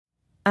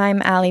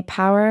I'm Allie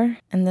Power,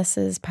 and this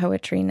is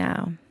Poetry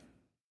Now.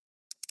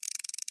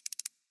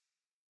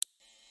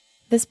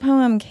 This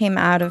poem came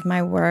out of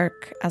my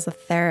work as a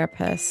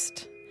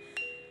therapist,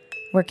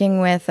 working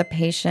with a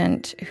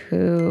patient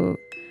who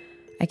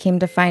I came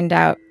to find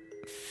out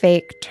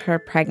faked her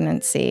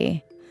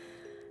pregnancy.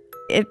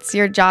 It's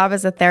your job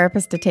as a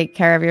therapist to take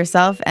care of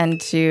yourself and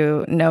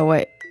to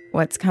know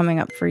what's coming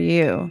up for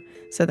you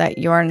so that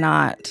you're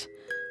not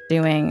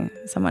doing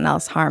someone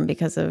else harm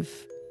because of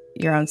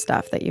your own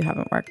stuff that you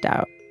haven't worked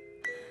out.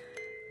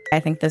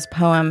 I think this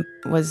poem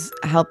was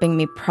helping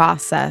me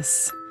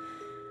process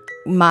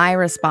my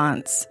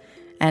response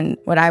and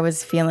what I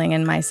was feeling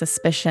and my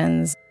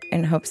suspicions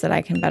in hopes that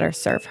I can better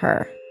serve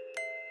her.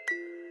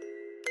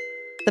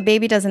 The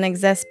baby doesn't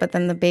exist, but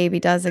then the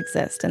baby does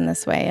exist in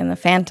this way, in the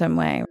phantom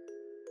way.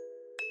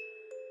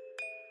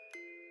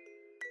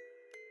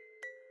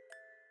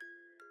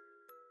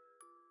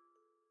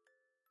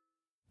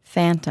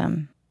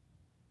 Phantom.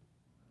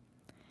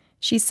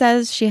 She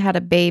says she had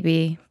a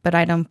baby, but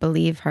I don't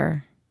believe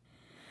her.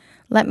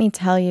 Let me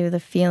tell you the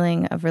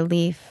feeling of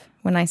relief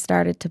when I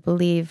started to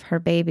believe her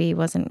baby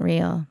wasn't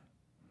real.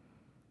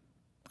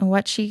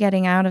 What's she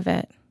getting out of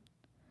it?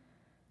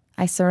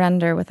 I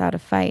surrender without a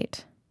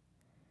fight.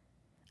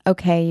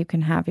 Okay, you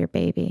can have your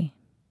baby.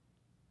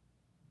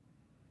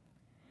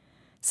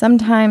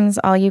 Sometimes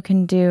all you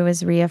can do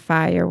is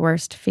reify your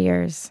worst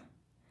fears.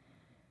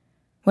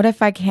 What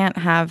if I can't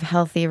have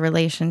healthy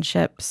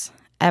relationships,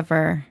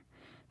 ever,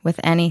 with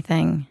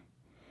anything,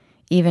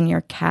 even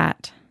your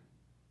cat?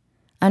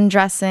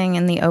 Undressing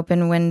in the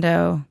open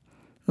window,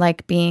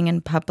 like being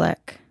in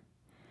public.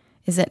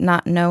 Is it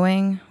not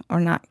knowing or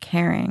not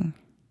caring?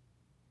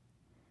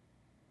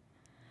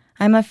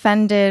 I'm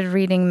offended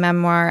reading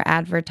memoir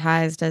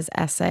advertised as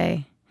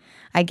essay.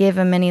 I gave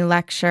a mini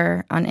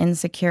lecture on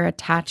insecure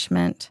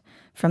attachment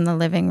from the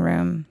living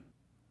room,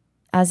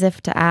 as if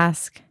to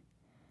ask,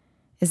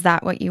 is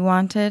that what you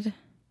wanted?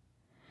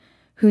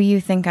 Who you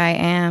think I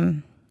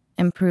am,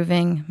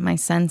 improving my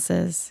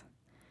senses.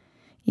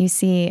 You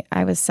see,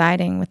 I was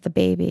siding with the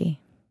baby.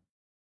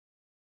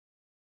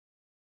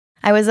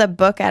 I was a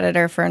book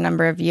editor for a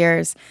number of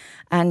years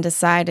and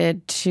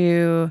decided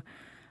to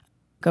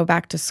go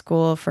back to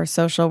school for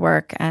social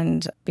work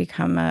and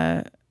become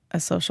a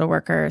social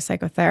worker, a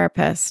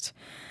psychotherapist.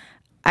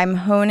 I'm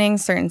honing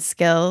certain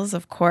skills,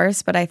 of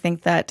course, but I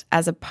think that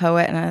as a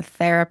poet and a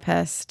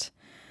therapist,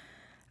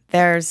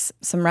 there's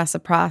some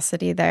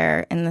reciprocity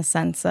there in the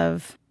sense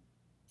of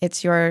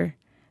it's your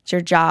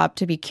job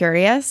to be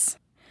curious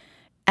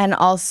and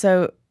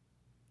also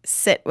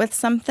sit with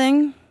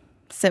something,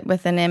 sit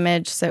with an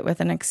image, sit with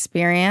an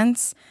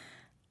experience.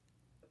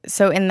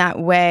 So in that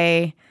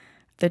way,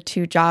 the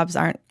two jobs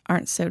aren't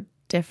so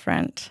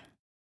different.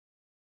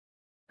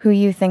 Who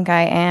you think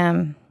I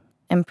am,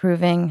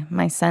 improving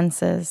my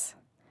senses.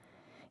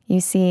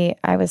 You see,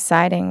 I was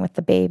siding with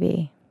the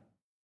baby.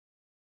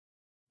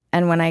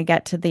 And when I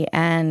get to the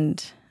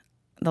end,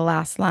 the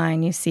last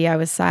line, you see, I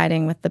was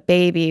siding with the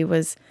baby,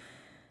 was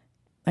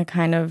a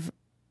kind of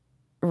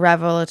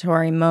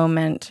revelatory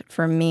moment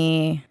for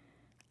me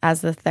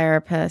as the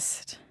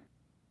therapist.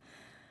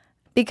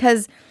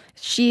 Because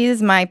she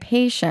is my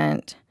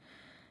patient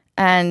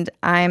and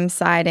I'm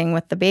siding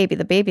with the baby.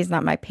 The baby's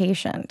not my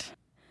patient.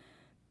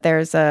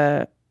 There's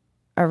a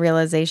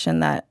realization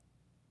that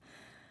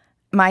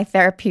my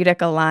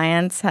therapeutic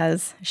alliance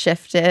has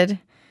shifted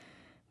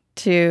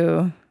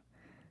to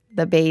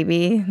the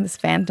baby, this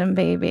phantom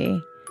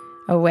baby,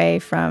 away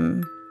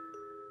from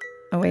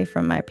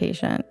my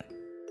patient.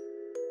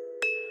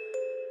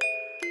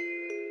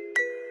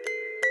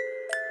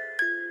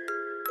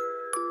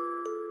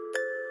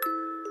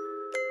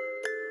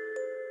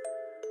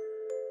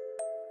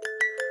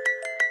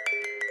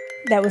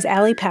 That was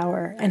Allie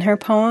Power and her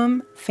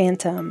poem,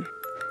 Phantom.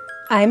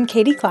 I'm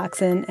Katie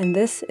Clarkson, and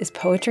this is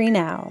Poetry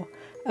Now,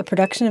 a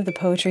production of the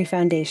Poetry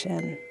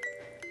Foundation.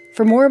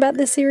 For more about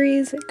this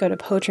series, go to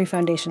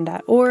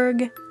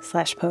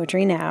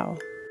poetryfoundation.org/poetrynow.